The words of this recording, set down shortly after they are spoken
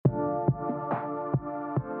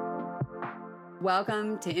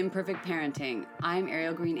Welcome to Imperfect Parenting. I'm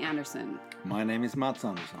Ariel Green Anderson. My name is Mats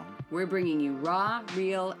Anderson. We're bringing you raw,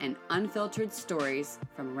 real, and unfiltered stories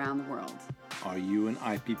from around the world. Are you an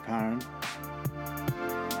IP parent?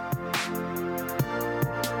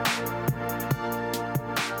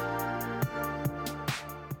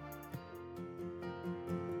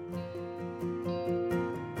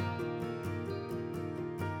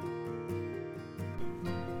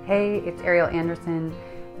 Hey, it's Ariel Anderson,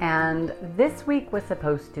 and this week was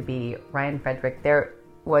supposed to be Ryan Frederick. There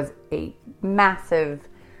was a massive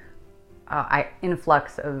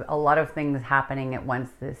influx of a lot of things happening at once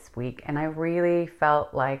this week, and I really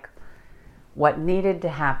felt like what needed to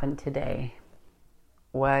happen today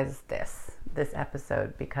was this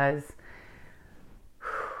episode, because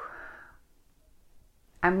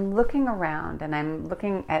I'm looking around and I'm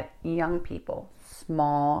looking at young people,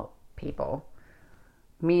 small people,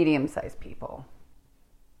 medium-sized people,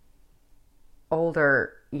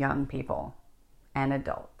 older young people, and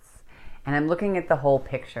adults. And I'm looking at the whole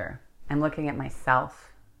picture. I'm looking at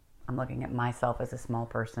myself. I'm looking at myself as a small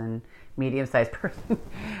person, medium-sized person,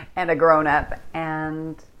 and a grown-up.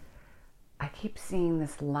 And I keep seeing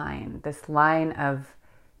this line of,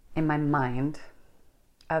 in my mind,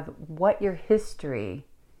 of what your history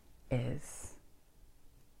is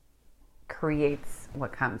creates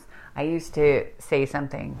what comes. I used to say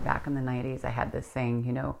something back in the 90s. I had this saying,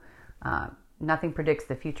 nothing predicts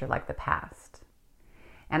the future like the past.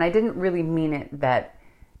 And I didn't really mean it that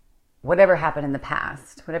whatever happened in the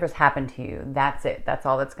past, whatever's happened to you, that's it. That's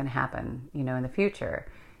all that's going to happen, in the future.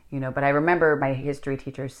 But I remember my history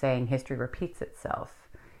teachers saying history repeats itself.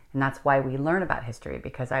 And that's why we learn about history,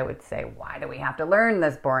 because I would say, why do we have to learn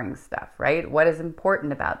this boring stuff, right? What is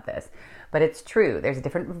important about this? But it's true. There's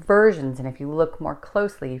different versions. And if you look more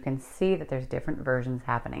closely, you can see that there's different versions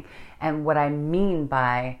happening. And what I mean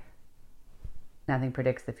by nothing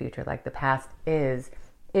predicts the future like the past is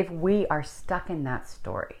if we are stuck in that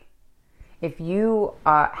story, if you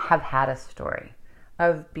have had a story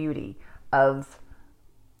of beauty, of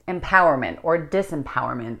empowerment or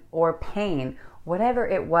disempowerment or pain, whatever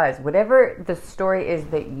it was, whatever the story is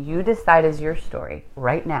that you decide is your story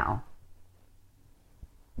right now,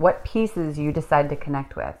 what pieces you decide to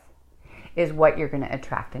connect with is what you're going to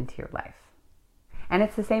attract into your life. And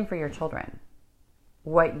it's the same for your children,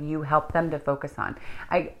 what you help them to focus on.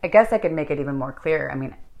 I guess I could make it even more clear. I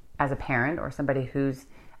mean, as a parent or somebody who's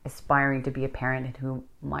aspiring to be a parent and who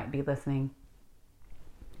might be listening,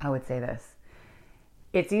 I would say this.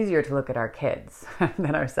 It's easier to look at our kids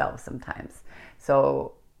than ourselves sometimes.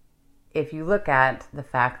 So if you look at the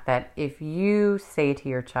fact that if you say to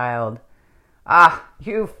your child,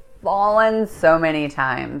 you've fallen so many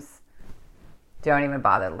times, don't even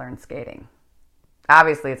bother to learn skating.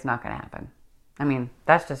 Obviously, it's not going to happen. I mean,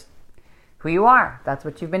 that's just who you are. That's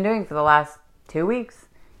what you've been doing for the last 2 weeks.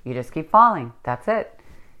 You just keep falling. That's it.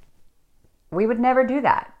 We would never do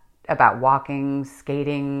that about walking,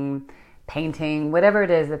 skating, painting, whatever it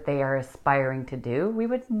is that they are aspiring to do. We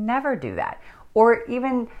would never do that. Or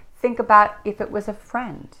even think about if it was a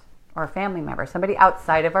friend or a family member, somebody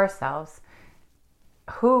outside of ourselves,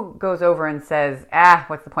 who goes over and says,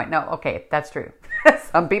 what's the point? No, okay, that's true.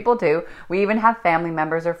 Some people do. We even have family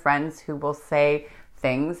members or friends who will say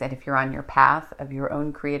things, and if you're on your path of your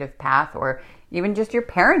own creative path, or even just your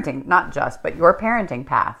parenting, not just, but your parenting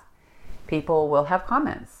path, people will have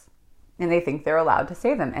comments. And they think they're allowed to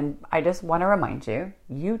say them. And I just want to remind you,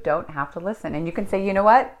 you don't have to listen. And you can say, you know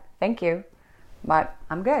what? Thank you, but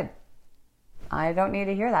I'm good. I don't need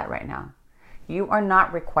to hear that right now. You are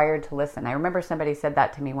not required to listen. I remember somebody said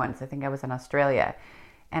that to me once. I think I was in Australia.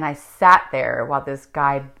 And I sat there while this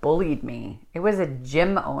guy bullied me. It was a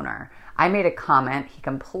gym owner. I made a comment. He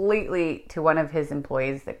completely, to one of his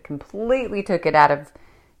employees, that completely took it out of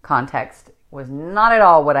context. Was not at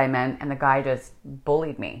all what I meant, and the guy just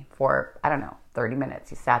bullied me for, 30 minutes.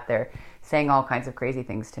 He sat there saying all kinds of crazy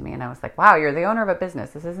things to me, and I was like, wow, you're the owner of a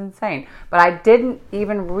business. This is insane. But I didn't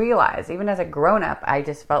even realize, even as a grown-up, I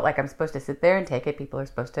just felt like I'm supposed to sit there and take it. People are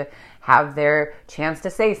supposed to have their chance to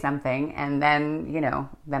say something, and then,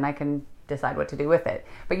 then I can decide what to do with it.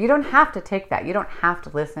 But you don't have to take that. You don't have to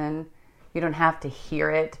listen. You don't have to hear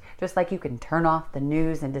it. Just like you can turn off the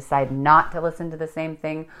news and decide not to listen to the same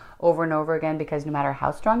thing over and over again, because no matter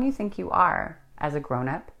how strong you think you are as a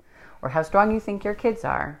grown-up or how strong you think your kids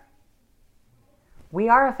are, we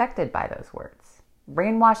are affected by those words.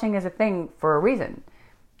 Brainwashing is a thing for a reason,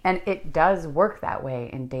 and it does work that way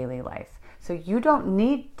in daily life. So you don't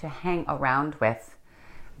need to hang around with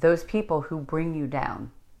those people who bring you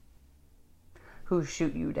down, who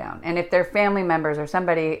shoot you down. And if they're family members or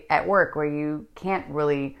somebody at work where you can't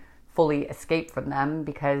really fully escape from them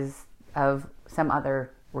because of some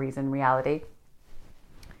other reason, reality.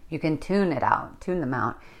 You can tune them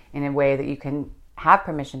out in a way that you can have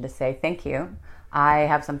permission to say, thank you, I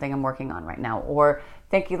have something I'm working on right now. Or,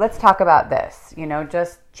 thank you, let's talk about this.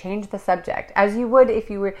 Just change the subject as you would if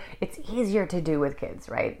you were, it's easier to do with kids,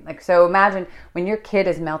 right? Like, so imagine when your kid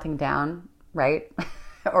is melting down, right?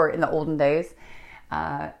 Or in the olden days,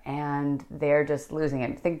 and they're just losing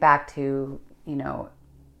it. Think back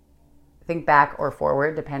or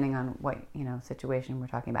forward, depending on what, situation we're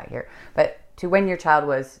talking about here. But to when your child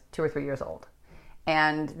was 2 or 3 years old.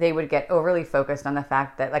 And they would get overly focused on the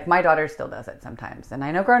fact that, like, my daughter still does it sometimes. And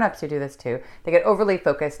I know grown-ups who do this too. They get overly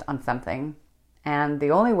focused on something. And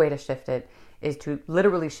the only way to shift it is to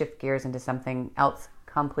literally shift gears into something else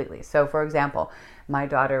completely. So, for example, my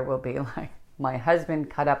daughter will be like, my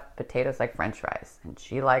husband cut up potatoes like French fries, and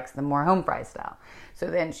she likes them more home fry style. So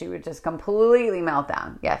then she would just completely melt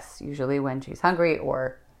down. Yes, usually when she's hungry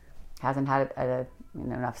or hasn't had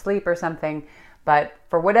enough sleep or something, but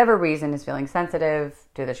for whatever reason is feeling sensitive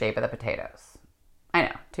to the shape of the potatoes. I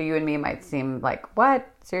know, to you and me it might seem like,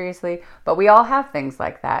 what? Seriously? But we all have things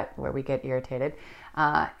like that where we get irritated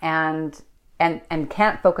and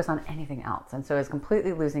can't focus on anything else. And so is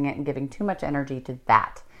completely losing it and giving too much energy to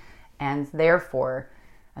that. And therefore,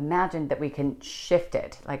 imagine that we can shift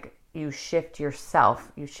it. Like, you shift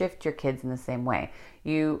yourself, you shift your kids in the same way.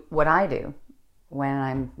 What I do when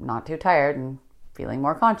I'm not too tired and feeling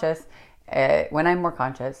more conscious, when I'm more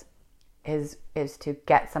conscious, is to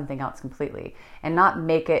get something else completely and not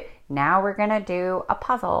make it, now we're going to do a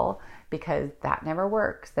puzzle, because that never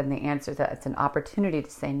works. Then the answer is that it's an opportunity to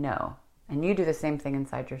say no. And you do the same thing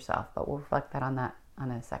inside yourself, but we'll reflect that on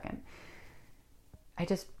a second. I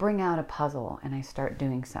just bring out a puzzle and I start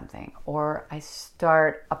doing something, or I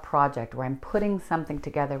start a project where I'm putting something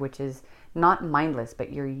together, which is not mindless,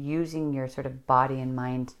 but you're using your sort of body and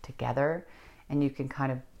mind together, and you can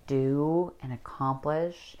kind of do and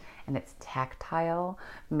accomplish, and it's tactile.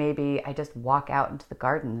 Maybe I just walk out into the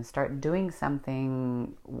garden and start doing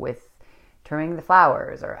something with trimming the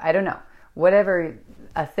flowers, or I don't know, whatever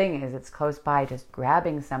a thing is, it's close by, just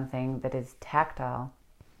grabbing something that is tactile,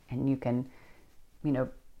 and you can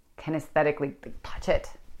kinesthetically touch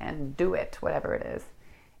it and do it, whatever it is.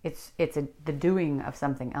 It's the doing of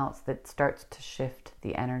something else that starts to shift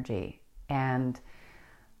the energy. And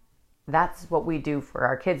that's what we do for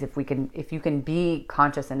our kids. If you can be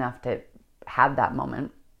conscious enough to have that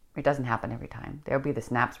moment, it doesn't happen every time. There'll be the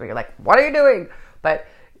snaps where you're like, what are you doing? But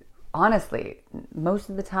honestly, most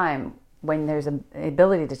of the time when there's an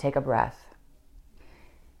ability to take a breath,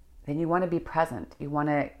 then you want to be present. You want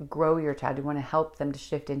to grow your child. You want to help them to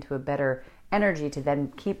shift into a better energy to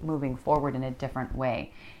then keep moving forward in a different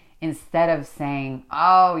way. Instead of saying,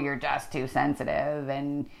 oh, you're just too sensitive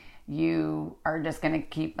and you are just going to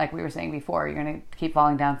keep, like we were saying before, you're going to keep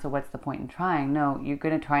falling down, so what's the point in trying? No, you're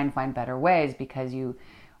going to try and find better ways, because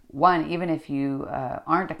even if you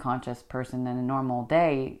aren't a conscious person in a normal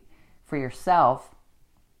day for yourself,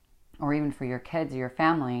 or even for your kids or your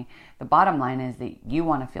family, the bottom line is that you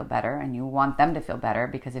want to feel better and you want them to feel better,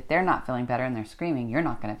 because if they're not feeling better and they're screaming, you're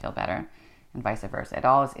not going to feel better, and vice versa. It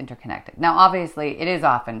all is interconnected. Now, obviously, it is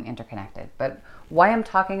often interconnected, but why I'm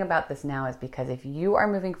talking about this now is because if you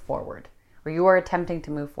are moving forward, or you are attempting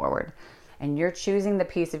to move forward, and you're choosing the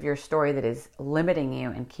piece of your story that is limiting you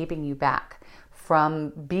and keeping you back from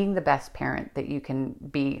being the best parent that you can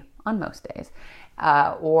be on most days,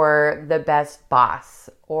 or the best boss,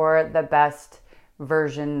 or the best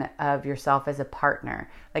version of yourself as a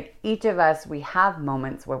partner. Like, each of us, we have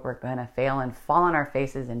moments where we're going to fail and fall on our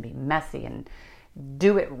faces and be messy and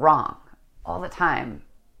do it wrong all the time.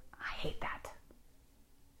 I hate that.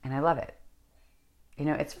 And I love it.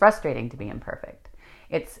 It's frustrating to be imperfect.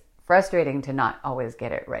 It's frustrating to not always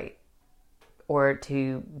get it right, or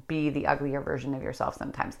to be the uglier version of yourself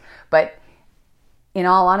sometimes. But in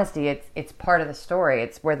all honesty, it's part of the story.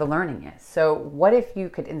 It's where the learning is. So what if you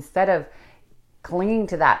could, instead of clinging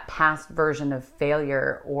to that past version of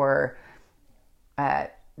failure, or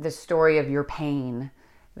the story of your pain,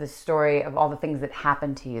 the story of all the things that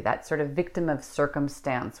happened to you, that sort of victim of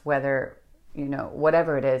circumstance, whether,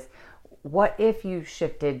 whatever it is, what if you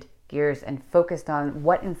shifted gears and focused on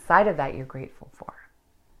what inside of that you're grateful for?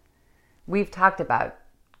 We've talked about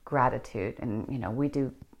gratitude, and, we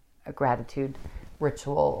do a gratitude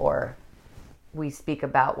ritual, or we speak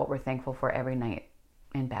about what we're thankful for every night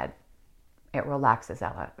in bed. It relaxes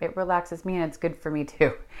Ella. It relaxes me, and it's good for me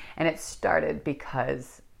too. And it started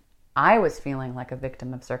because I was feeling like a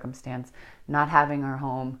victim of circumstance, not having our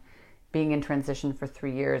home being in transition for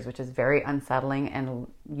 3 years, which is very unsettling. And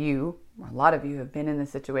a lot of you have been in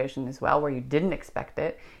this situation as well, where you didn't expect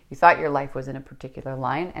it. You thought your life was in a particular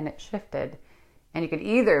line and it shifted. And you could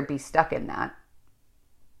either be stuck in that,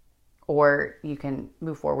 or you can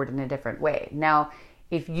move forward in a different way. Now,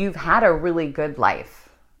 if you've had a really good life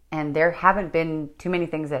and there haven't been too many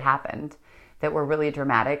things that happened that were really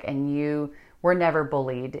dramatic, and you were never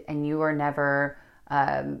bullied and you were never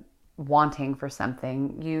wanting for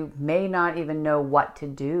something, you may not even know what to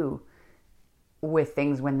do with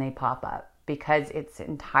things when they pop up, because it's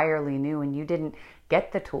entirely new and you didn't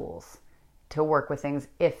get the tools to work with things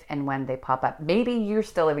if and when they pop up. Maybe you're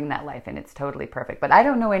still living that life and it's totally perfect, but I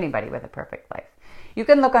don't know anybody with a perfect life. You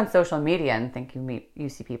can look on social media and think you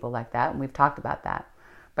see people like that, and we've talked about that.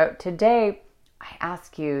 But today, I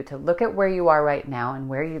ask you to look at where you are right now and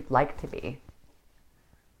where you'd like to be.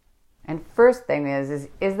 And first thing is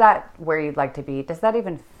that where you'd like to be? Does that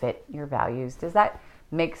even fit your values? Does that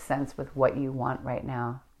make sense with what you want right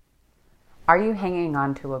now? Are you hanging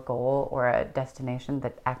on to a goal or a destination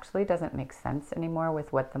that actually doesn't make sense anymore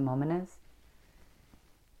with what the moment is?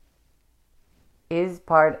 Is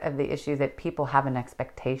part of the issue that people have an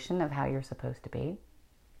expectation of how you're supposed to be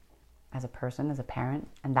as a person, as a parent,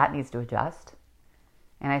 and that needs to adjust?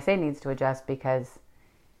 And I say needs to adjust because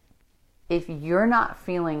if you're not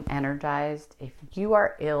feeling energized, if you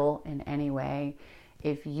are ill in any way,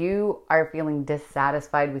 if you are feeling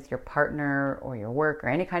dissatisfied with your partner or your work or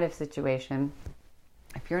any kind of situation,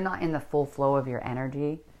 if you're not in the full flow of your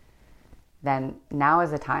energy, then now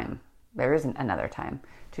is a time, there isn't another time,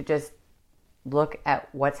 to just look at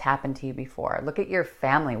what's happened to you before. Look at your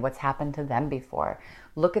family, what's happened to them before.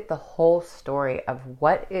 Look at the whole story of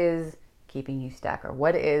what is keeping you stuck, or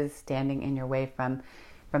what is standing in your way from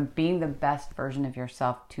being the best version of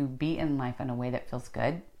yourself to be in life in a way that feels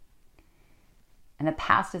good. And the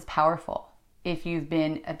past is powerful. If you've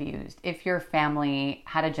been abused, if your family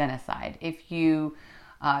had a genocide, if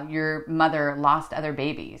your mother lost other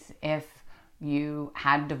babies, if you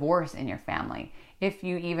had divorce in your family, if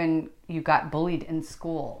you got bullied in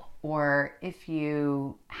school, or if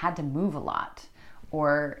you had to move a lot,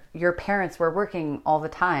 or your parents were working all the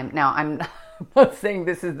time. Now, I'm not saying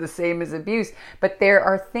this is the same as abuse, but there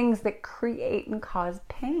are things that create and cause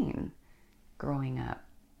pain growing up.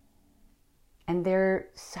 And they're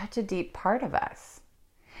such a deep part of us.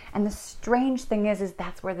 And the strange thing is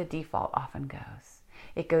that's where the default often goes.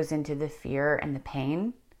 It goes into the fear and the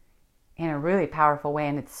pain in a really powerful way.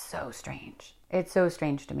 And it's so strange. It's so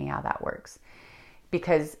strange to me how that works.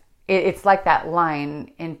 Because it's like that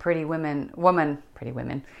line in Pretty Woman, where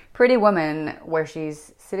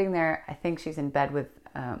she's sitting there. I think she's in bed with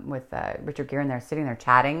Richard Gere, and they're sitting there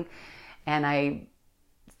chatting. And I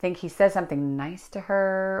think he says something nice to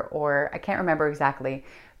her, or I can't remember exactly,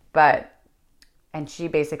 and she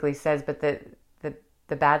basically says, but the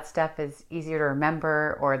bad stuff is easier to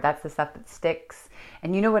remember, or that's the stuff that sticks.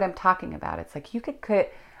 And you know what I'm talking about. It's like you could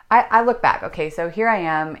I look back, okay, so here I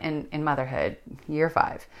am in motherhood, year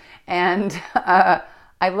 5, and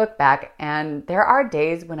I look back, and there are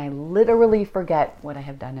days when I literally forget what I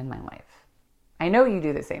have done in my life. I know you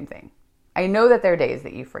do the same thing. I know that there are days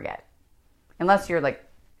that you forget, unless you're like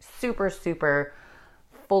super, super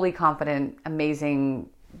fully confident, amazing,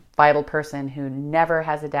 vital person who never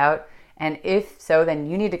has a doubt. And if so, then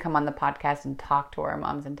you need to come on the podcast and talk to our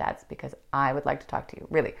moms and dads, because I would like to talk to you.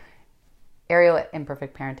 Really.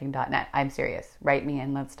 Ariel@imperfectparenting.net. I'm serious. Write me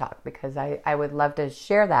and let's talk, because I would love to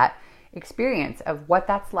share that experience of what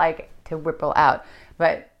that's like to ripple out.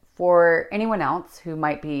 But for anyone else who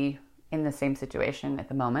might be in the same situation at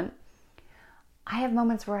the moment, I have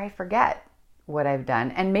moments where I forget what I've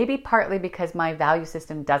done, and maybe partly because my value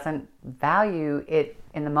system doesn't value it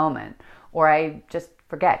in the moment, or I just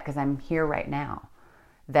forget because I'm here right now,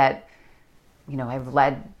 that, I've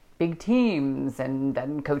led big teams and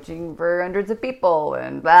done coaching for hundreds of people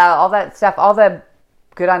and blah, all that stuff, all the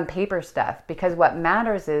good on paper stuff. Because what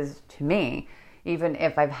matters is, to me, even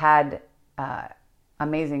if I've had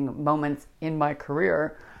amazing moments in my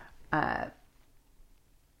career,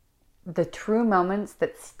 the true moments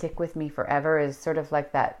that stick with me forever is sort of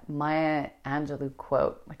like that Maya Angelou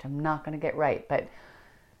quote, which I'm not going to get right, but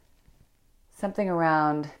something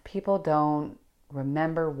around, people don't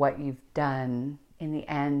remember what you've done. In the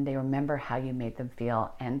end, they remember how you made them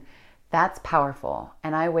feel. And that's powerful.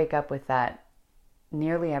 And I wake up with that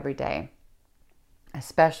nearly every day.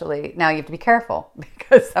 Especially, now you have to be careful,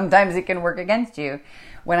 because sometimes it can work against you.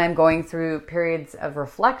 When I'm going through periods of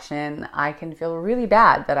reflection, I can feel really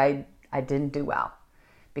bad that I didn't do well,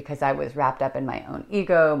 because I was wrapped up in my own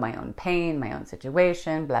ego, my own pain, my own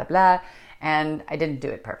situation, blah, blah. And I didn't do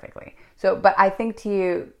it perfectly. So, but I think to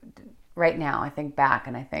you right now, I think back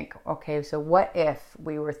and I think, okay, so what if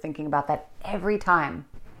we were thinking about that every time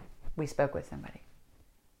we spoke with somebody?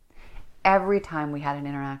 Every time we had an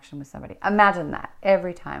interaction with somebody. Imagine that,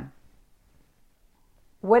 every time.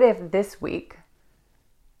 What if this week,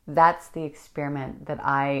 that's the experiment that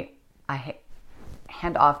I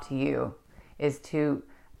hand off to you, is to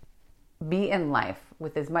be in life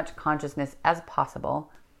with as much consciousness as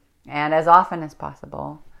possible and as often as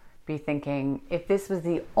possible, be thinking, if this was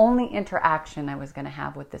the only interaction I was going to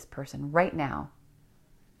have with this person right now,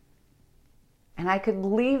 and I could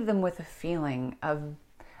leave them with a feeling of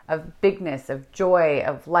bigness, of joy,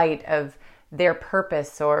 of light, of their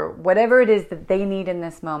purpose, or whatever it is that they need in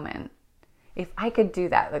this moment. If I could do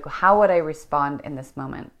that, like, how would I respond in this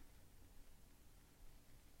moment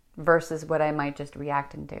versus what I might just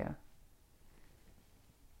react and do?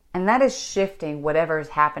 And that is shifting whatever's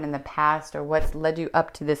happened in the past or what's led you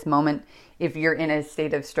up to this moment. If you're in a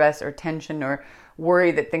state of stress or tension or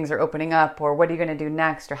worry that things are opening up, or what are you going to do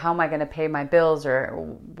next, or how am I going to pay my bills,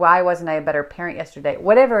 or why wasn't I a better parent yesterday,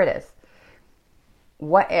 whatever it is.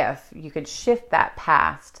 What if you could shift that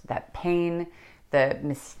past, that pain, the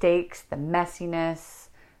mistakes, the messiness,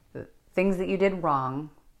 the things that you did wrong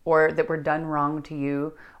or that were done wrong to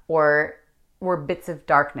you, or were bits of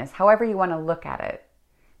darkness, however you want to look at it,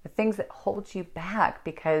 the things that hold you back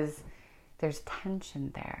because there's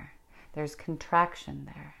tension there, there's contraction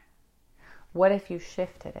there. What if you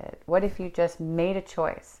shifted it? What if you just made a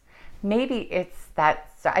choice? Maybe it's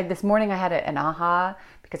that, this morning I had an aha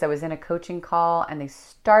because I was in a coaching call and they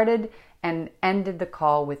started and ended the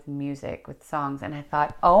call with music, with songs. And I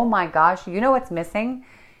thought, oh my gosh, you know what's missing?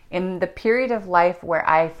 In the period of life where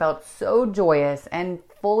I felt so joyous and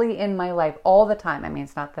fully in my life all the time. I mean,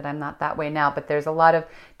 it's not that I'm not that way now, but there's a lot of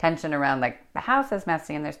tension around, like, the house is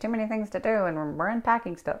messy and there's too many things to do and we're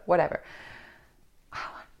unpacking stuff, whatever.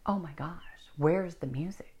 Oh my gosh, where's the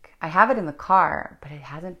music? I have it in the car, but it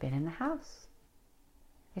hasn't been in the house.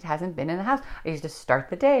 It hasn't been in the house. I used to start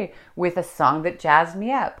the day with a song that jazzed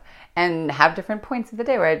me up and have different points of the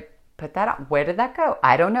day where I'd put that on. Where did that go?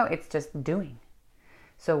 I don't know. It's just doing.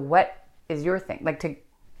 So what is your thing? Like, to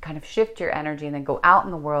kind of shift your energy and then go out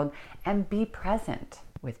in the world and be present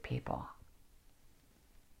with people.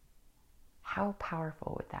 How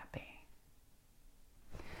powerful would that be?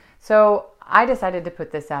 So I decided to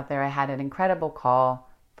put this out there. I had an incredible call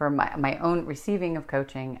for my own receiving of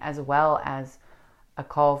coaching, as well as a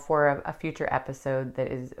call for a future episode that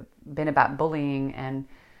has been about bullying and,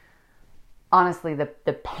 honestly,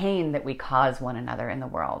 the pain that we cause one another in the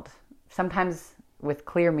world. Sometimes with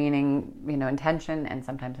clear meaning, intention, and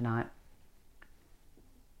sometimes not.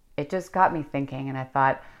 It just got me thinking, and I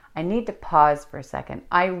thought, I need to pause for a second.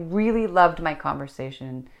 I really loved my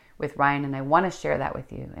conversation with Ryan, and I want to share that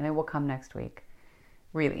with you, and it will come next week.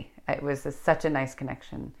 Really, it was such a nice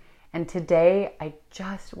connection. And today, I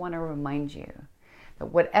just want to remind you that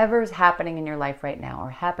whatever is happening in your life right now,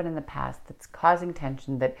 or happened in the past, that's causing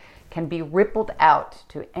tension, that can be rippled out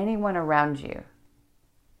to anyone around you,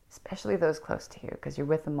 especially those close to you, because you're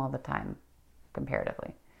with them all the time,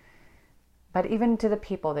 comparatively. But even to the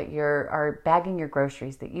people that are bagging your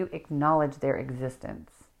groceries, that you acknowledge their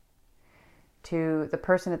existence. To the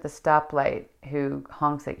person at the stoplight who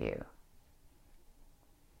honks at you,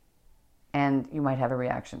 and you might have a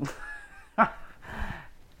reaction.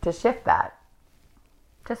 To shift that,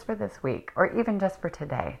 just for this week, or even just for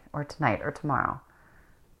today, or tonight, or tomorrow.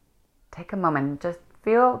 Take a moment and just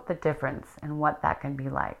feel the difference in what that can be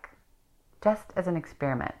like, just as an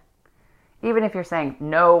experiment. Even if you're saying,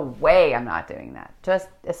 no way I'm not doing that, just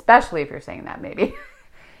especially if you're saying that maybe,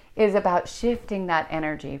 is about shifting that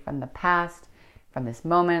energy from the past, from this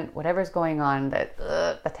moment, whatever's going on,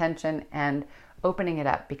 the tension, and opening it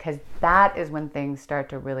up, because that is when things start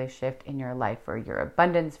to really shift in your life, for your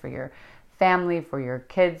abundance, for your family, for your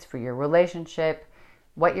kids, for your relationship,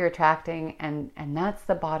 what you're attracting, and that's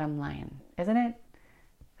the bottom line, isn't it?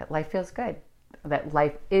 That life feels good, that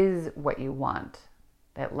life is what you want,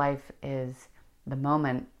 that life is the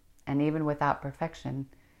moment, and even without perfection,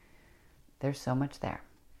 there's so much there.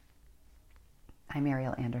 I'm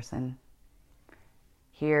Ariel Anderson,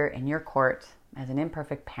 here in your court as an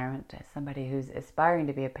imperfect parent, as somebody who's aspiring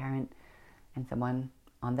to be a parent and someone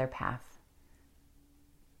on their path.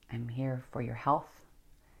 I'm here for your health,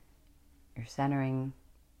 your centering,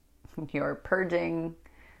 your purging,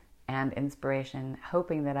 and inspiration,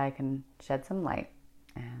 hoping that I can shed some light,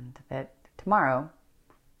 and that tomorrow,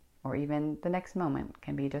 or even the next moment,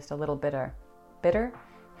 can be just a little bitter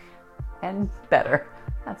and better.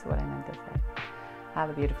 That's what I meant to say.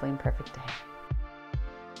 Have a beautifully imperfect day.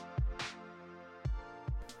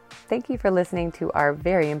 Thank you for listening to our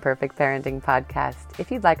Very Imperfect Parenting podcast. If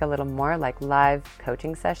you'd like a little more like live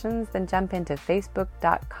coaching sessions, then jump into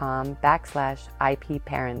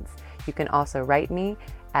facebook.com/IPParents. You can also write me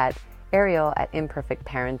at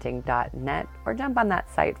ariel@imperfectparenting.net or jump on that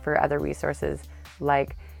site for other resources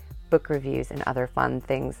like book reviews and other fun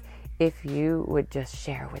things. If you would just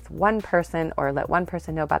share with one person or let one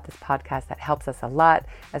person know about this podcast, that helps us a lot.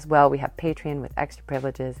 As well, we have Patreon with extra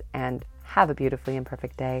privileges, and have a beautifully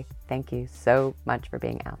imperfect day. Thank you so much for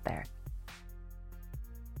being out there.